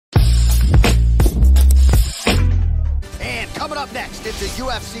up next, it's a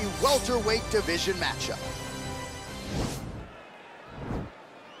UFC welterweight division matchup.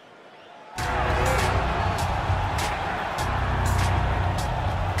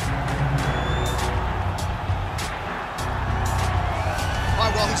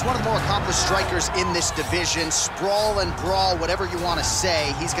 Well, he's one of the more accomplished strikers in this division. Sprawl and brawl, whatever you want to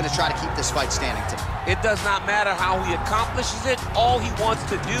say, he's going to try to keep this fight standing tonight. It does not matter how he accomplishes it. All he wants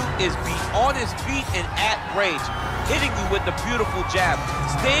to do is be on his feet and at range, hitting you with the beautiful jab,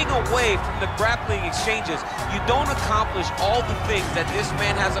 staying away from the grappling exchanges. You don't accomplish all the things that this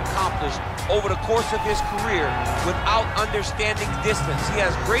man has accomplished over the course of his career without understanding distance. He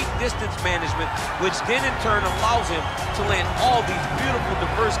has great distance management, which then in turn allows him to land all these beautiful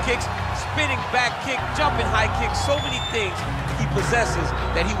diverse kicks, spinning back kick, jumping high kick, so many things he possesses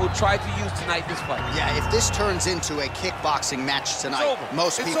that he will try to use tonight in this fight. Yeah, if this turns into a kickboxing match tonight,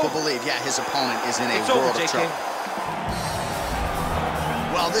 most people believe, yeah, his opponent is in a world of trouble.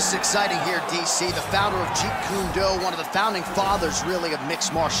 Well, this is exciting here, DC. The founder of Jeet Kune Do, one of the founding fathers, really, of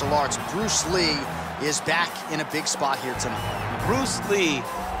mixed martial arts, Bruce Lee, is back in a big spot here tonight. Bruce Lee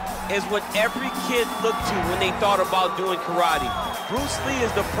is what every kid looked to when they thought about doing karate. Bruce Lee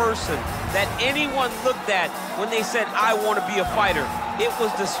is the person that anyone looked at when they said, I want to be a fighter. It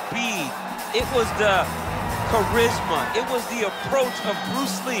was the speed, it was the charisma, it was the approach of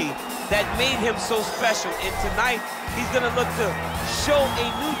Bruce Lee that made him so special. And tonight, he's gonna look to show a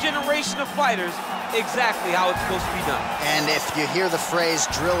new generation of fighters exactly how it's supposed to be done. And if you hear the phrase,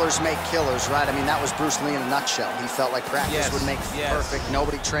 drillers make killers, right? I mean, that was Bruce Lee in a nutshell. He felt like practice would make perfect.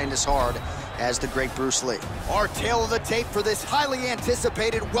 Nobody trained as hard as the great Bruce Lee. Our tale of the tape for this highly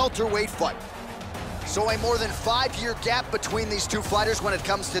anticipated welterweight fight. So a more than 5-year gap between these two fighters when it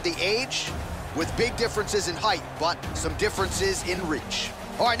comes to the age, with big differences in height, but some differences in reach.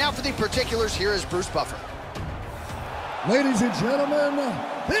 All right, now for the particulars, here is Bruce Buffer. Ladies and gentlemen,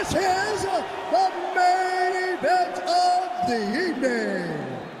 this is the main event of the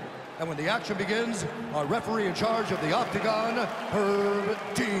evening. And when the action begins, our referee in charge of the Octagon, Herb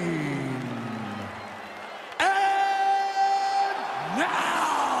Dean. And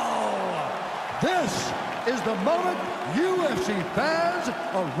now, this is the moment UFC fans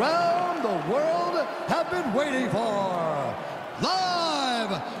around the world have been waiting for.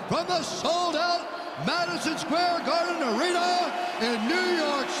 Live from the sold-out Madison Square Garden Arena in New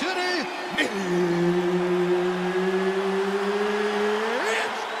York City, it's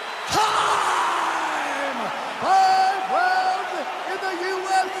time! 5 rounds in the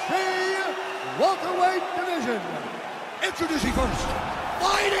UFC welterweight division. Introducing first,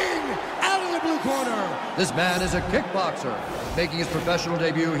 fighting out of the blue corner. This man is a kickboxer, making his professional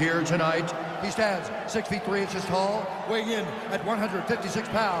debut here tonight. He stands 6 feet 3 inches tall, weighing in at 156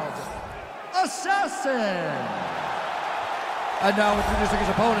 pounds. Assassin! And now introducing his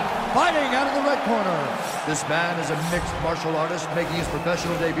opponent, fighting out of the red corner. This man is a mixed martial artist making his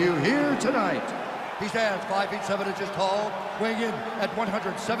professional debut here tonight. He stands 5 feet 7 inches tall, weighing in at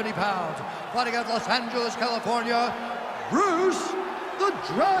 170 pounds. Fighting out of Los Angeles, California, Bruce the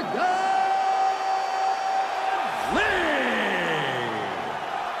Dragon Lee!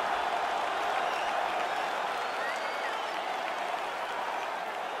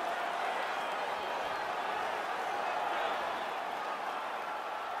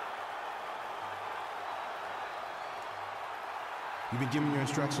 You've been given your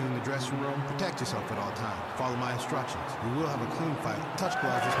instructions in the dressing room. Protect yourself at all times. Follow my instructions. We will have a clean fight. Touch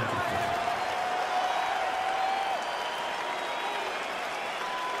gloves this one for the fight.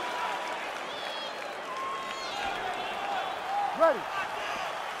 Ready.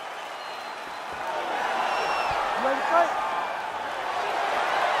 Ready to fight?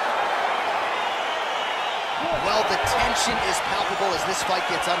 Well, the tension is palpable as this fight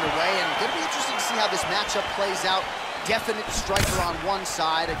gets underway, and it's going to be interesting to see how this matchup plays out. Definite striker on one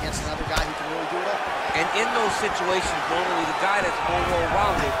side against another guy who can really do it all. And in those situations, normally the guy that's more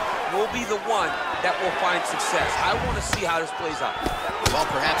well-rounded will be the one that will find success. I want to see how this plays out. Well,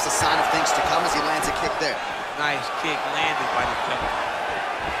 perhaps a sign of things to come as he lands a kick there. Nice kick landed by the killer.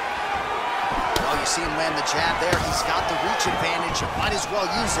 Well, you see him land the jab there. He's got the reach advantage. Might as well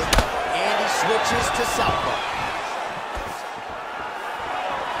use it. And he switches to southpaw.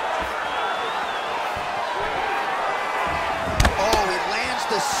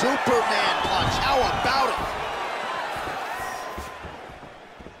 The Superman punch. How about it?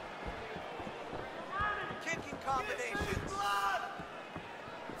 Kicking combinations.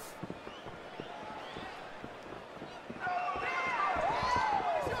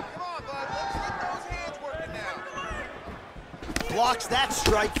 Come on, bud. Let's get those hands working now. Blocks that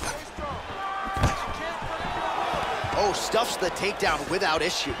strike. Oh, stuffs the takedown without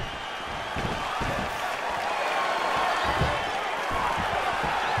issue.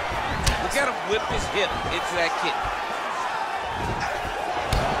 Look at him whip his hip into that kick.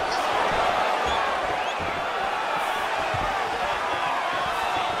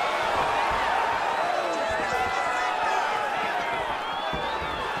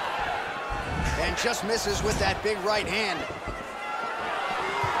 And just misses with that big right hand.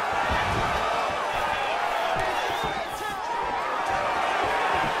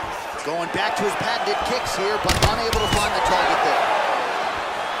 Going back to his patented kicks here, but unable to find the target there.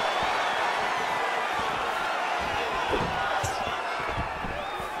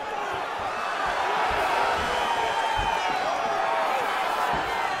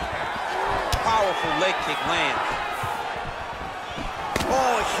 Powerful leg kick lands.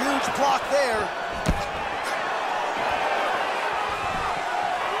 Oh, a huge block there.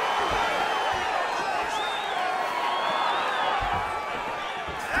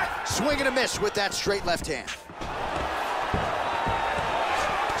 Swing and a miss with that straight left hand.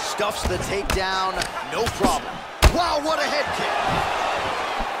 Stuffs the takedown, no problem. Wow, what a head kick.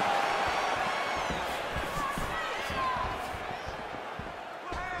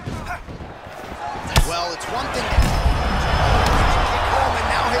 Well, it's one thing to kick home, and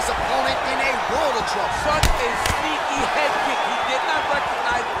now his opponent in a world of trouble. Such a sneaky head kick. He did not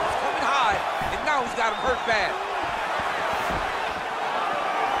recognize it was coming high, and now he's got him hurt bad.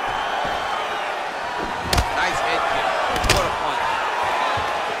 Nice head kick. What a punch.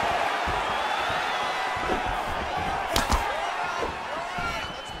 Let's move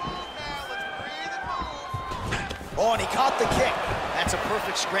now. Let's breathe and move. Oh, and he caught the kick. That's a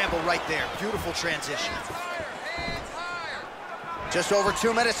perfect scramble right there. Beautiful transition. Hands higher. Just over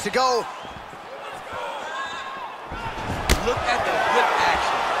 2 minutes to go. Look at the whip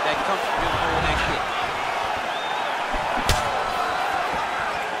action that comes from him throwing that kick.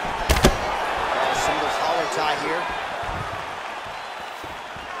 Single collar tie here.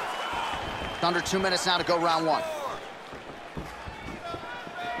 Under 2 minutes now to go round one.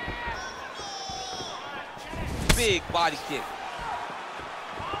 Big body kick.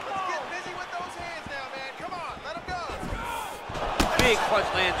 Let's get busy with those hands now, man. Come on, let him go. Big punch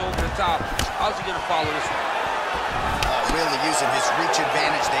lands over the top. How's he gonna follow this one? Really using his reach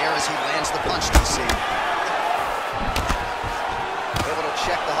advantage there as he lands the punch, DC. Able to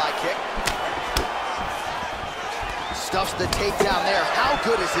check the high kick. Stuffs the takedown there. How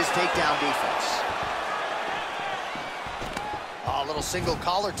good is his takedown defense? Oh, a little single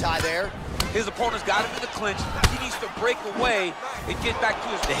collar tie there. His opponent's got him in the clinch. He needs to break away and get back to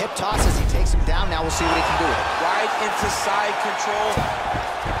his... The hip toss as he takes him down. Now we'll see what he can do with it. Right into side control.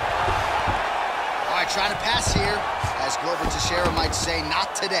 All right, trying to pass here. As Glover Teixeira might say,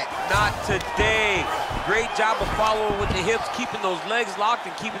 not today. Not today. Great job of following with the hips, keeping those legs locked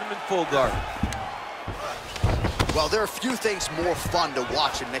and keeping them in full guard. Well, there are few things more fun to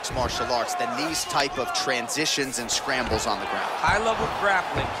watch in mixed martial arts than these type of transitions and scrambles on the ground. High-level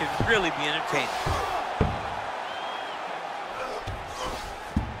grappling can really be entertaining.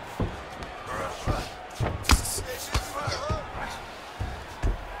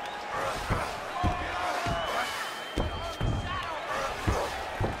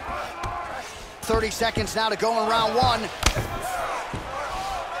 .30 seconds now to go in round one.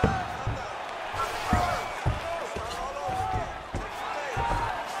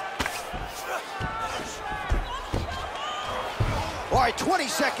 All right, 20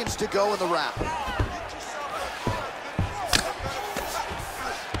 seconds to go in the round.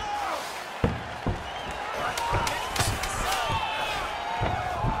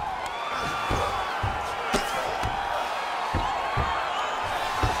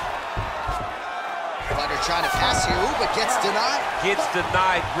 Trying to pass here, ooh, but gets denied. Gets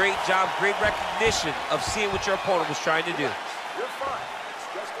denied. Great job, great recognition of seeing what your opponent was trying to do. You're fine. It's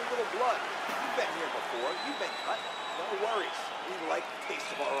just a little blood. You've been here before. You've been cut. No worries. We like the taste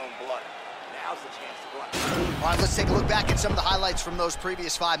of our own blood. Now's the chance to run. All right, let's take a look back at some of the highlights from those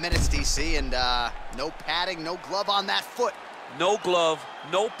previous 5 minutes, DC, and no padding, no glove on that foot. No glove,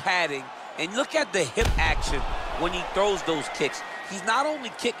 no padding, and look at the hip action when he throws those kicks. He's not only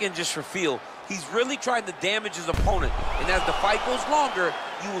kicking just for feel, he's really trying to damage his opponent. And as the fight goes longer,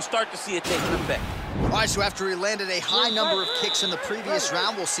 you will start to see it take an effect. All right, so after he landed a high number of kicks in the previous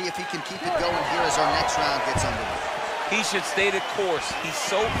round, we'll see if he can keep it going here as our next round gets underway. He should stay the course. He's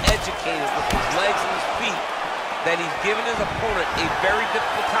so educated with his legs and his feet that he's giving his opponent a very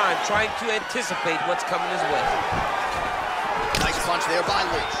difficult time trying to anticipate what's coming his way. Nice punch there by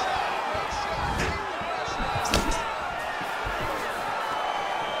Lee.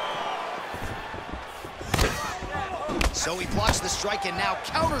 So he blocks the strike and now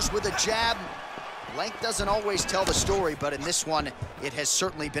counters with a jab. Length doesn't always tell the story, but in this one, it has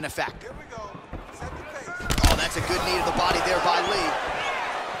certainly been a factor. Here we go. Set the pace. Oh, that's a good knee to the body there by Lee.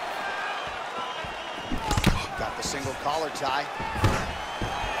 Got the single collar tie.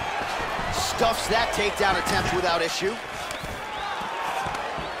 Stuffs that takedown attempt without issue.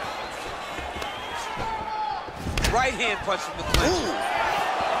 Right hand punch from the clinch. Ooh.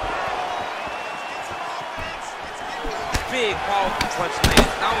 Big, powerful punch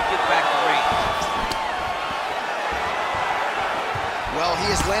lands. Now we get back to range. Well,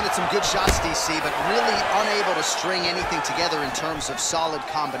 he has landed some good shots, DC, but really unable to string anything together in terms of solid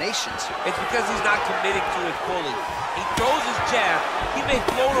combinations. It's because he's not committing to his pulling. He throws his jab. He may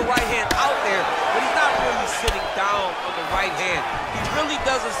throw the right hand out there, but he's not really sitting down on the right hand. He really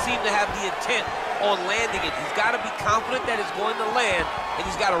doesn't seem to have the intent on landing it. He's got to be confident that it's going to land, and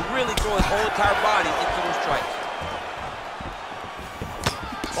he's got to really throw his whole entire body into those strikes.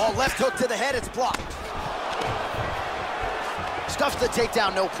 Ball left hook to the head, it's blocked. Stuffs the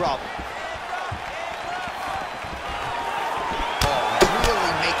takedown, no problem. Oh,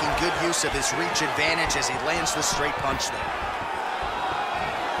 really making good use of his reach advantage as he lands the straight punch there.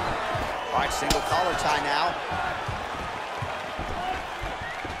 All right, single collar tie now.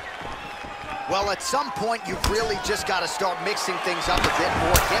 Well, at some point, you've really just got to start mixing things up a bit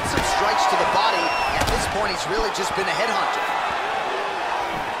more. Get some strikes to the body. At this point, he's really just been a headhunter.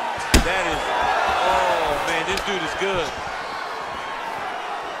 That is, oh man, this dude is good.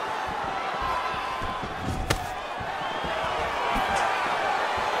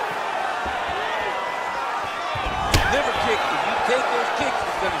 Liver kick, if you take those kicks,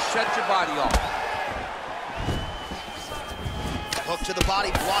 it's gonna shut your body off. Hook to the body,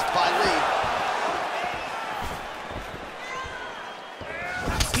 blocked by Lee.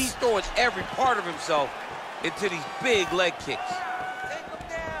 He's throwing every part of himself into these big leg kicks.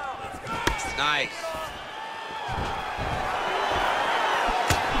 Nice.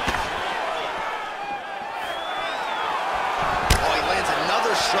 Oh, he lands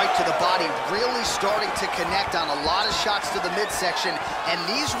another strike to the body, really starting to connect on a lot of shots to the midsection, and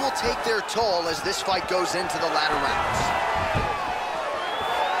these will take their toll as this fight goes into the latter rounds.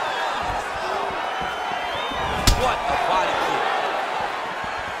 What a body kick.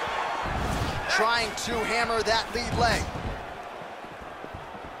 Trying to hammer that lead leg.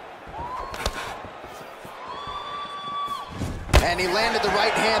 And he landed the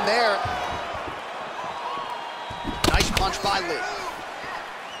right hand there. Nice punch by Lee.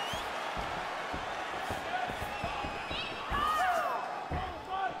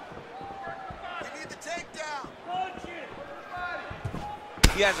 We need the takedown.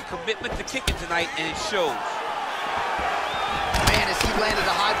 He has a commitment to kicking tonight, and it shows. Man, as he landed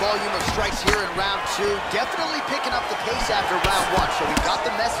a high volume of strikes here in round two, definitely picking up the pace after round one. So we got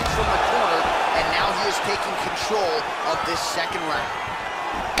the message from the corner, and now he is taking control of this second round.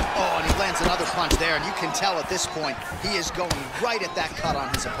 Oh, and he lands another punch there, and you can tell at this point, he is going right at that cut on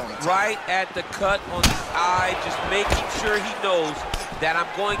his opponent. Right at the cut on his eye, just making sure he knows that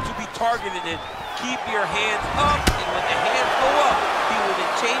I'm going to be targeting it. Keep your hands up, and when the hands go up, he will then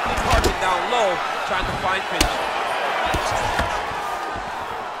change the target down low, trying to find finish.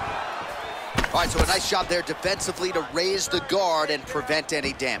 All right, so a nice job there defensively to raise the guard and prevent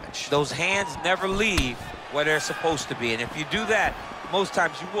any damage. Those hands never leave where they're supposed to be, and if you do that, most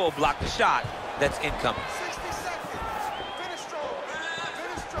times you will block the shot that's incoming. 60 seconds. Finish strong.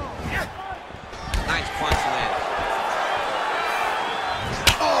 Finish strong. Nice punch land.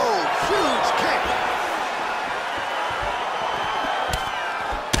 Oh, huge kick.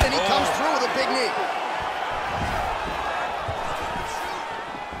 And he comes through with a big knee.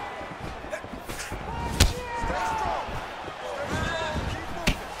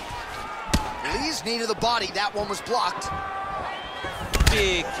 Lee's knee to the body, that one was blocked.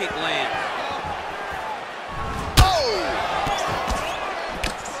 Big kick land. Oh!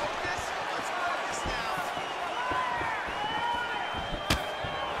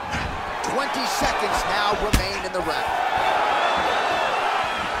 20 seconds now remain in the round.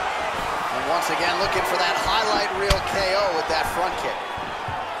 And once again, looking for that highlight reel KO with that front kick.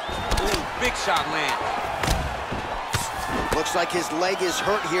 Ooh, big shot land. Looks like his leg is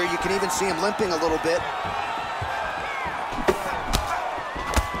hurt here. You can even see him limping a little bit.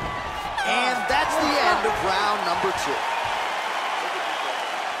 And that's the end of round number two.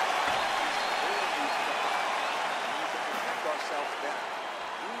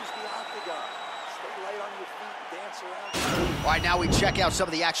 All right, now we check out some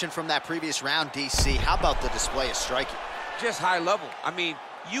of the action from that previous round, DC. How about the display of striking? Just high level. I mean,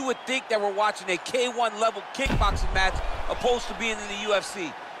 You would think that we're watching a K1 level kickboxing match opposed to being in the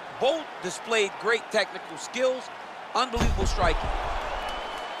UFC. Both displayed great technical skills, unbelievable striking.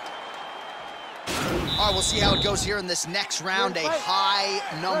 All right, we'll see how it goes here in this next round. A high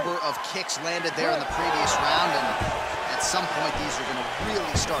number of kicks landed there in the previous round, and at some point, these are going to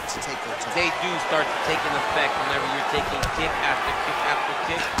really start to take their toll. They do start to take an effect whenever you're taking kick after kick after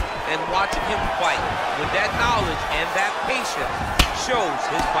kick, and watching him fight with that knowledge and that patience shows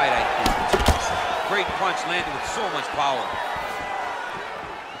his fight IQ. Great punch landed with so much power.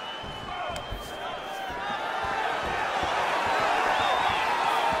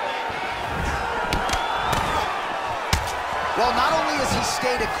 Well, not only has he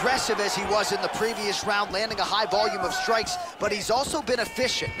stayed aggressive as he was in the previous round, landing a high volume of strikes, but he's also been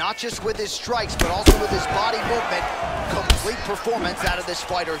efficient, not just with his strikes, but also with his body movement. Complete performance out of this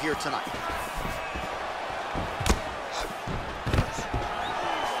fighter here tonight.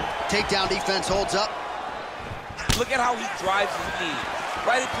 Takedown defense holds up. Look at how he drives his knee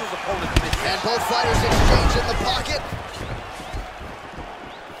right into his opponent's midsection. And both fighters exchange in the pocket.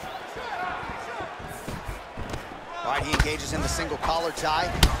 All right, he engages in the single collar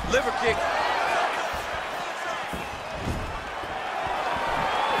tie. Liver kick.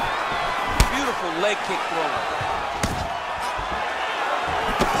 Beautiful leg kick thrown.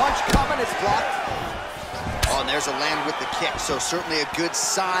 Punch coming, it's blocked. Oh, and there's a land with the kick, so certainly a good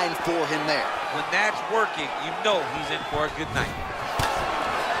sign for him there. When that's working, you know he's in for a good night.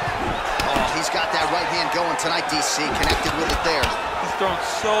 Oh, he's got that right hand going tonight, DC. Connected with it there. He's thrown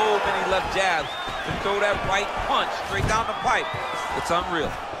so many left jabs to throw that right punch straight down the pipe. It's unreal.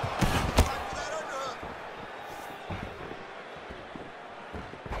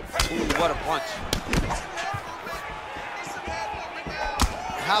 Ooh, what a punch.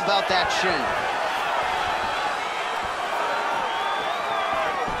 How about that shin?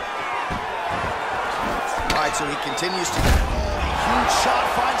 All right, so he continues to get a huge shot,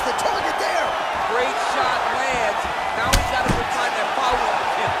 finds the target there. Great shot lands. Now he's got to find that follow-up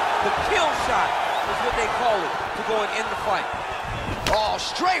kick. The kill shot is what they call it, to go and end the fight. Oh,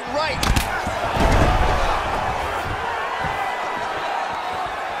 straight right.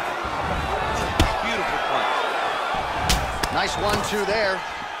 Beautiful punch. Nice 1-2 there.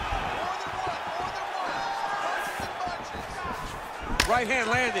 Right hand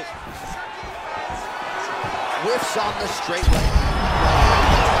landed. Whiffs on the straight leg.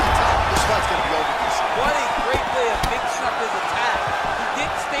 This fight's gonna be over. What a great way of mixing up his attack. He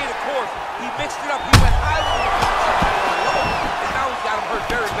didn't stay the course. He mixed it up. He went high with the low, and now he's got him hurt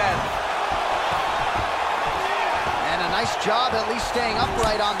very badly. And a nice job at least staying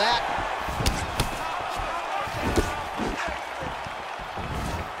upright on that.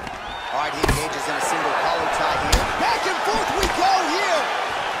 All right, he engages in a single collar tie here. Back and forth we go here.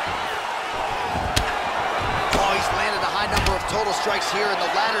 Oh, he's landed a high number of total strikes here in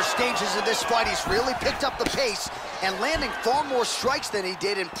the latter stages of this fight. He's really picked up the pace and landing far more strikes than he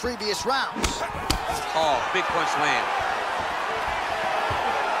did in previous rounds. Oh, big punch land.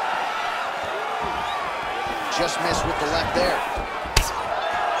 Just missed with the left there.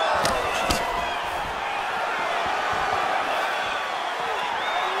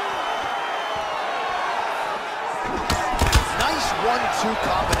 Nice 1-2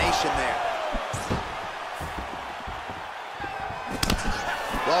 combination there.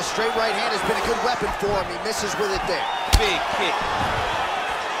 Well, straight right hand has been a good weapon for him. He misses with it there. Big kick.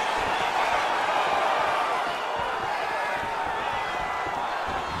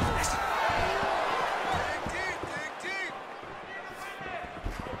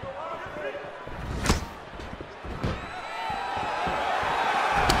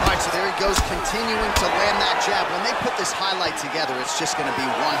 All right, so there he goes, continuing to land that jab. When they put this highlight together, it's just going to be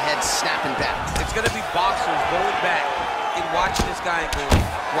one head snapping back. It's going to be boxers going back and watching this guy and going,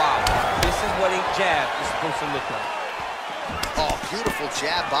 wow, this is what a jab is supposed to look like. Oh, beautiful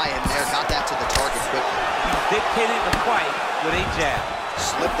jab by him there. Got that to the target quickly. He's dictating the fight with a jab.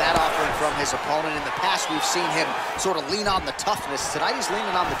 Slipped that offering from his opponent. In the past, we've seen him sort of lean on the toughness. Tonight, he's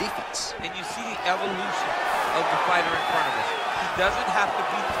leaning on the defense. And you see the evolution of the fighter in front of us. He doesn't have to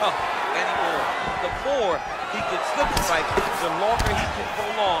be tough anymore. The more he can slip strike, the longer he can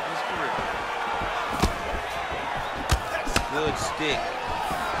prolong his career. Good stick.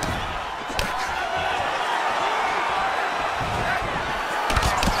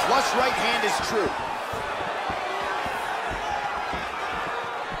 Flush right hand is true.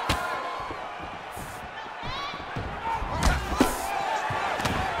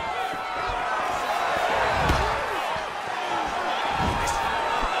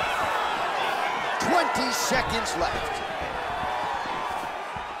 Seconds left.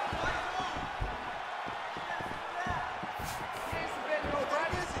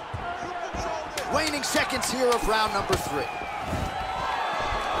 Waning seconds here of round number 3.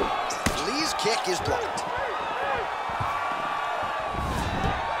 Lee's kick is blocked.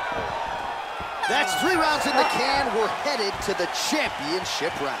 That's 3 rounds in the can. We're headed to the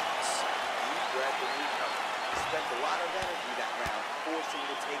championship rounds. He grabbed the newcomer. Spent a lot of energy that round, forcing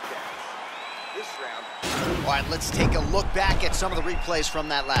the takedowns. This round. All right, let's take a look back at some of the replays from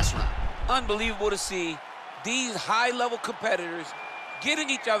that last round. Unbelievable to see these high-level competitors get in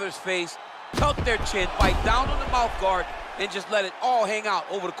each other's face, tuck their chin, bite down on the mouth guard, and just let it all hang out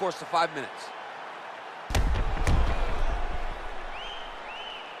over the course of 5 minutes.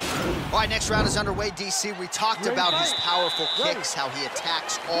 All right, next round is underway, DC. We talked about his powerful kicks, how he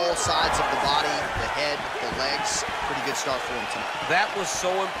attacks all sides of the body, the head, the legs. Pretty good start for him tonight. That was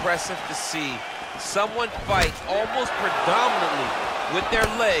so impressive to see someone fight almost predominantly with their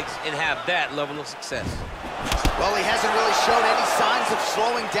legs and have that level of success. Well, he hasn't really shown any signs of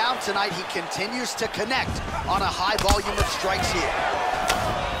slowing down tonight. He continues to connect on a high volume of strikes here.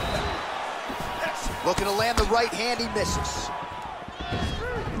 Looking to land the right hand, he misses.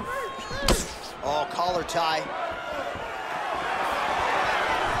 Oh, collar tie.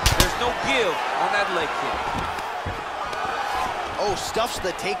 There's no give on that leg kick. Oh, stuffs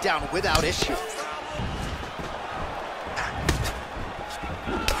the takedown without issue.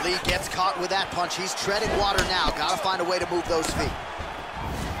 Lee gets caught with that punch. He's treading water now. Gotta find a way to move those feet.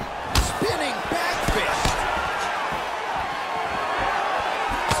 Spinning back fist.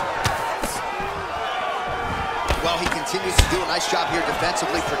 Well, he continues to do a nice job here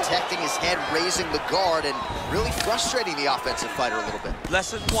defensively, protecting his head, raising the guard, and really frustrating the offensive fighter a little bit.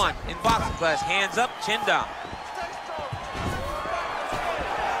 Lesson 1 in boxing class, hands up, chin down.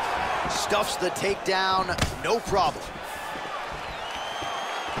 Stuffs the takedown, no problem.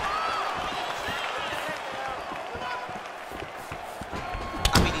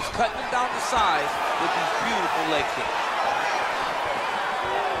 I mean, he's cutting him down the sides with these beautiful leg kicks.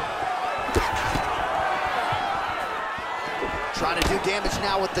 Trying to do damage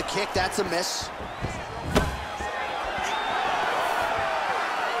now with the kick. That's a miss.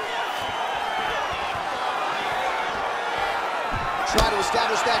 Try to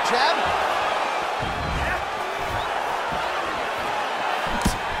establish that jab.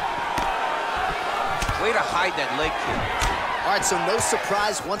 Way to hide that leg kick. All right, so no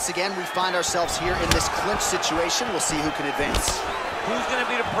surprise. Once again, we find ourselves here in this clinch situation. We'll see who can advance. Who's going to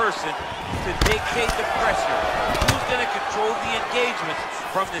be the person to dictate the pressure? Who's going to control the engagement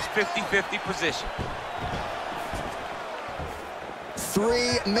from this 50-50 position?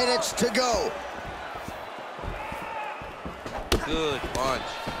 3 minutes to go. Good punch.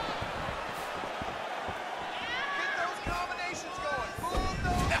 Get those combinations going. Move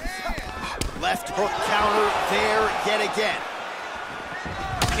those hands. Left hook counter there yet again.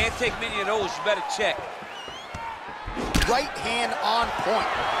 Can't take many of those. You better check. Right hand on point.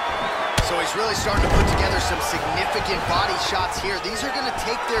 So he's really starting to put together some significant body shots here. These are going to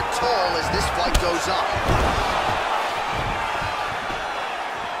take their toll as this fight goes on.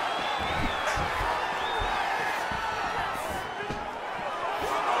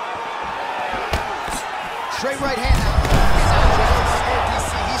 Straight right hand now.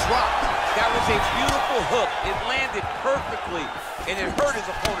 He's rocked. That was a beautiful hook. It landed perfectly, and it hurt his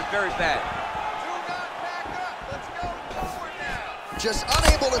opponent very bad. Just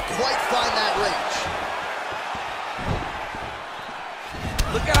unable to quite find that range.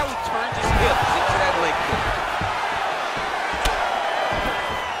 Look at how he turns his hip into that leg kick.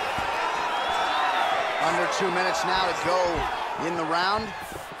 Under 2 minutes now to go in the round.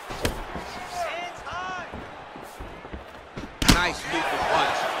 Nice lethal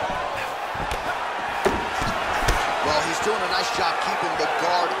punch. Well, he's doing a nice job keeping the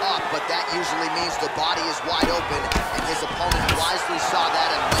guard up, but that usually means the body is wide open, and his opponent wisely saw that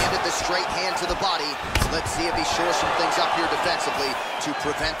and landed the straight hand to the body. Let's see if he shores some things up here defensively to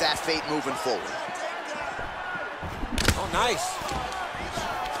prevent that fate moving forward. Oh, nice.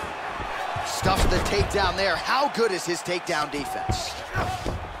 Stuffs the takedown there. How good is his takedown defense?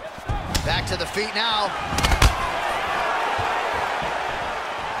 Back to the feet now.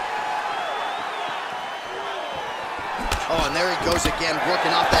 Oh, and there he goes again,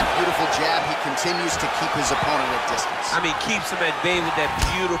 working off that beautiful jab. He continues to keep his opponent at distance. I mean, keeps him at bay with that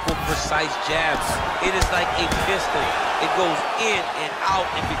beautiful, precise jab. It is like a pistol. It goes in and out,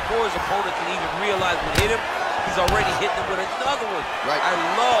 and before his opponent can even realize what hit him, he's already hitting him with another one. Right. I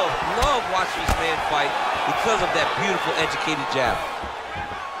love watching this man fight because of that beautiful, educated jab.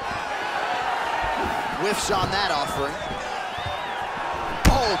 Whiffs on that offering.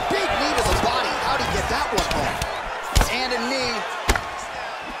 Oh, big knee to the body. How'd he get that one home? And a knee.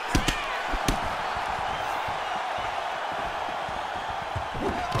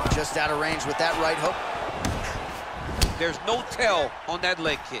 Just out of range with that right hook. There's no tell on that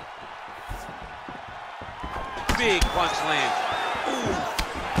leg kick. Big punch lands. Ooh.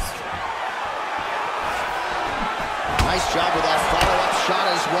 Nice job with that follow-up shot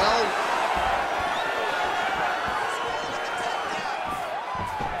as well.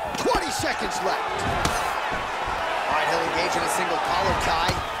 20 seconds left. All right, he'll engage in a single collar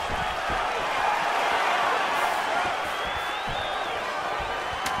tie.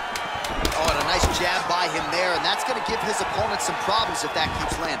 Oh, and a nice jab by him there, and that's going to give his opponent some problems if that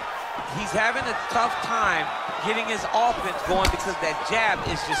keeps landing. He's having a tough time getting his offense going because that jab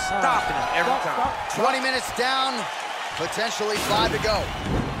is just stopping him every time. 20 minutes down, potentially 5 to go.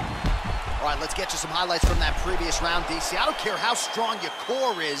 All right, let's get you some highlights from that previous round, DC. I don't care how strong your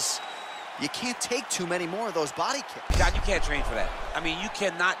core is, you can't take too many more of those body kicks. God, you can't train for that. I mean, you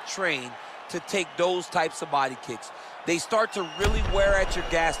cannot train to take those types of body kicks. They start to really wear at your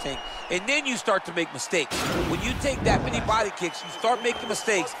gas tank, and then you start to make mistakes. When you take that many body kicks, you start making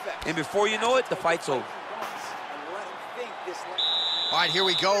mistakes, and before you know it, the fight's over. All right, here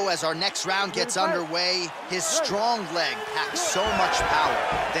we go as our next round gets underway. His strong leg packs so much power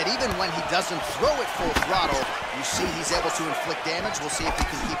that even when he doesn't throw it full throttle, you see he's able to inflict damage. We'll see if he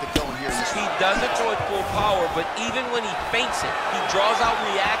can keep it going here in this He round. doesn't throw it full power, but even when he feints it, he draws out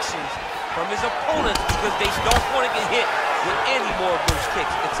reactions from his opponents because they don't want to get hit with any more of those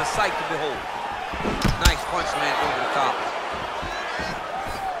kicks. It's a sight to behold. Nice punch land over the top.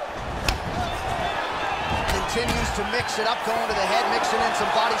 Continues to mix it up, going to the head, mixing in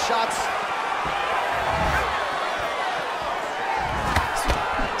some body shots.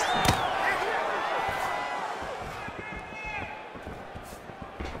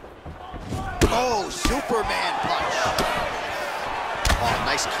 Oh, Superman punch. Oh,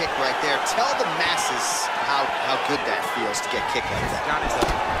 nice kick right there. Tell the masses how good that feels to get kicked like that. Johnny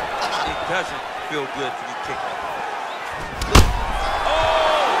doesn't. It doesn't feel good to get kicked like that.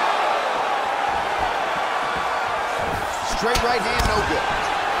 Straight right hand, no good.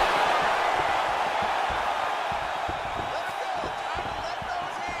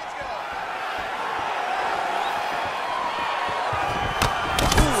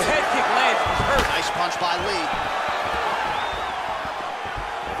 Ooh, head kick lands. He's hurt. Nice punch by Lee.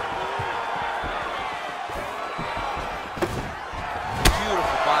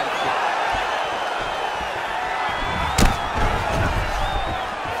 Beautiful body kick.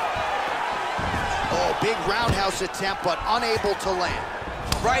 Big roundhouse attempt, but unable to land.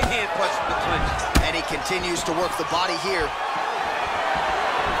 Right hand punch in the clinch. And he continues to work the body here.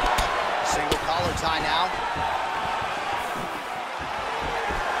 Single collar tie now.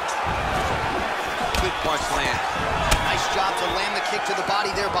 Good punch land. Nice job to land the kick to the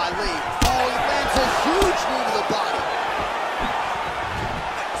body there by Lee. Oh, he lands a huge knee to the body.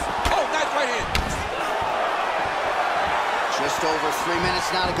 Oh, nice right hand. Just over 3 minutes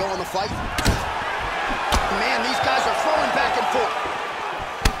now to go in the fight. Man, these guys are throwing back and forth.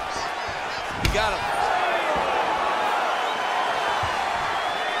 You got him.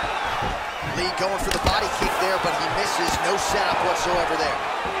 Lee going for the body kick there, but he misses. No setup whatsoever there.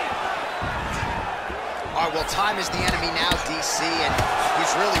 All right, well, time is the enemy now, DC, and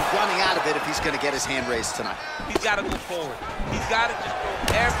he's really running out of it if he's going to get his hand raised tonight. He's got to go forward. He's got to just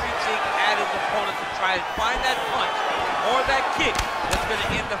throw everything at his opponent to try and find that punch or that kick that's going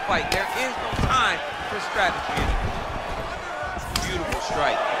to end the fight. There is no time for strategy anymore. Beautiful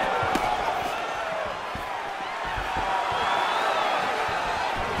strike.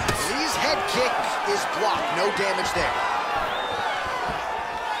 Lee's head kick is blocked. No damage there.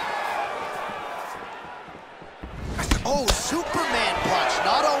 Oh, Superman punch.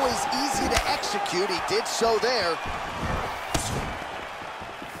 Not always easy to execute. He did so there.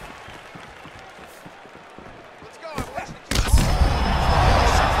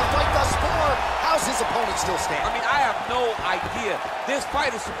 Opponent still standing. I mean, I have no idea. This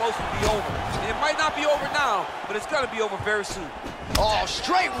fight is supposed to be over. It might not be over now, but it's going to be over very soon. Oh,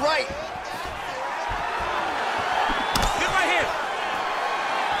 straight right. Get my hand.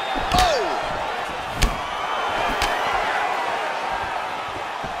 Oh!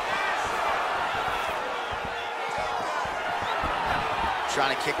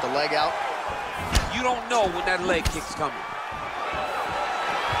 Trying to kick the leg out. You don't know when that leg kick's coming.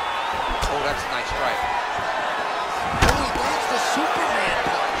 Oh, that's a nice strike. Oh, he lands the Superman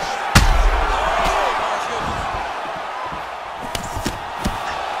punch.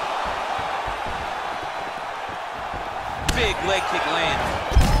 Big leg kick lands.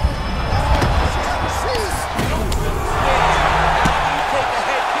 Jeez. After you take a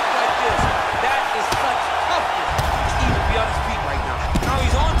head kick like this, that is such toughness to even be on his feet right now. Now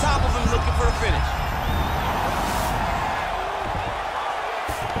he's on top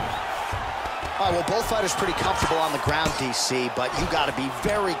All right, well, both fighters pretty comfortable on the ground, DC, but you got to be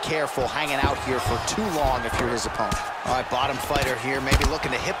very careful hanging out here for too long if you're his opponent. All right, bottom fighter here, maybe looking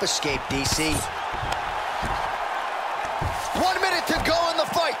to hip escape, DC. 1 minute to go in the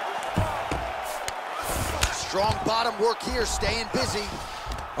fight. Strong bottom work here, staying busy.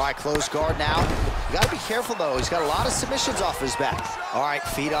 All right, close guard now. You got to be careful, though. He's got a lot of submissions off his back. All right,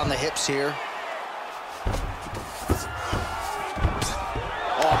 feet on the hips here.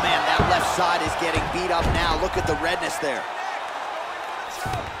 Oh, man, that left side is getting beat up now. Look at the redness there.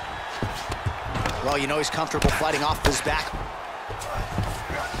 Well, you know he's comfortable fighting off his back.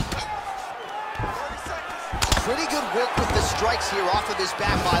 Pretty good work with the strikes here off of his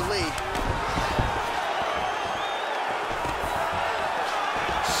back by Lee.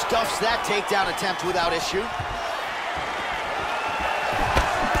 Stuffs that takedown attempt without issue.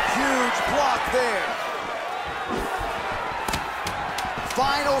 Huge block there.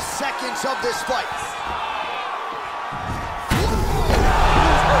 Final seconds of this fight.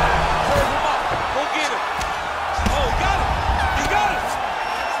 Go get him. Oh, got him. You got it.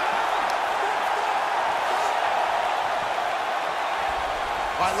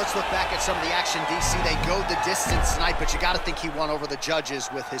 All right, let's look back at some of the action, DC. They go the distance tonight, but you got to think he won over the judges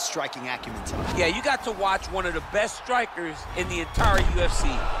with his striking acumen tonight. Yeah, you got to watch one of the best strikers in the entire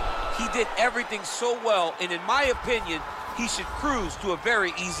UFC. He did everything so well, and in my opinion, he should cruise to a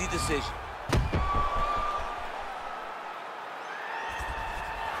very easy decision.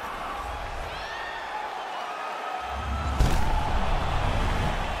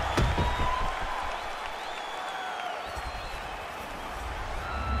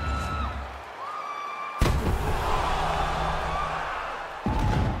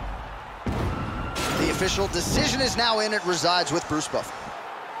 The official decision is now in. It resides with Bruce Buffer.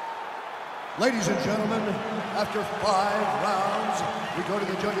 Ladies and gentlemen, after 5 rounds, we go to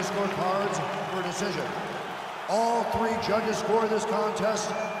the judges' scorecards for a decision. All 3 judges score this contest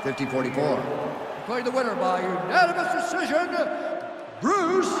 50-44. Declaring the winner by unanimous decision,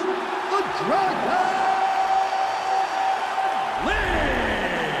 Bruce the Dragon Lee!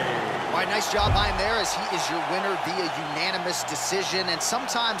 All right, nice job by him there, as he is your winner via unanimous decision. And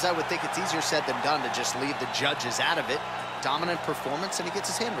sometimes I would think it's easier said than done to just leave the judges out of it. Dominant performance, and he gets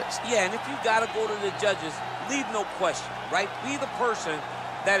his hand raised. Yeah, and if you got to go to the judges, leave no question, right? Be the person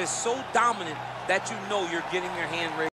that is so dominant that you know you're getting your hand raised.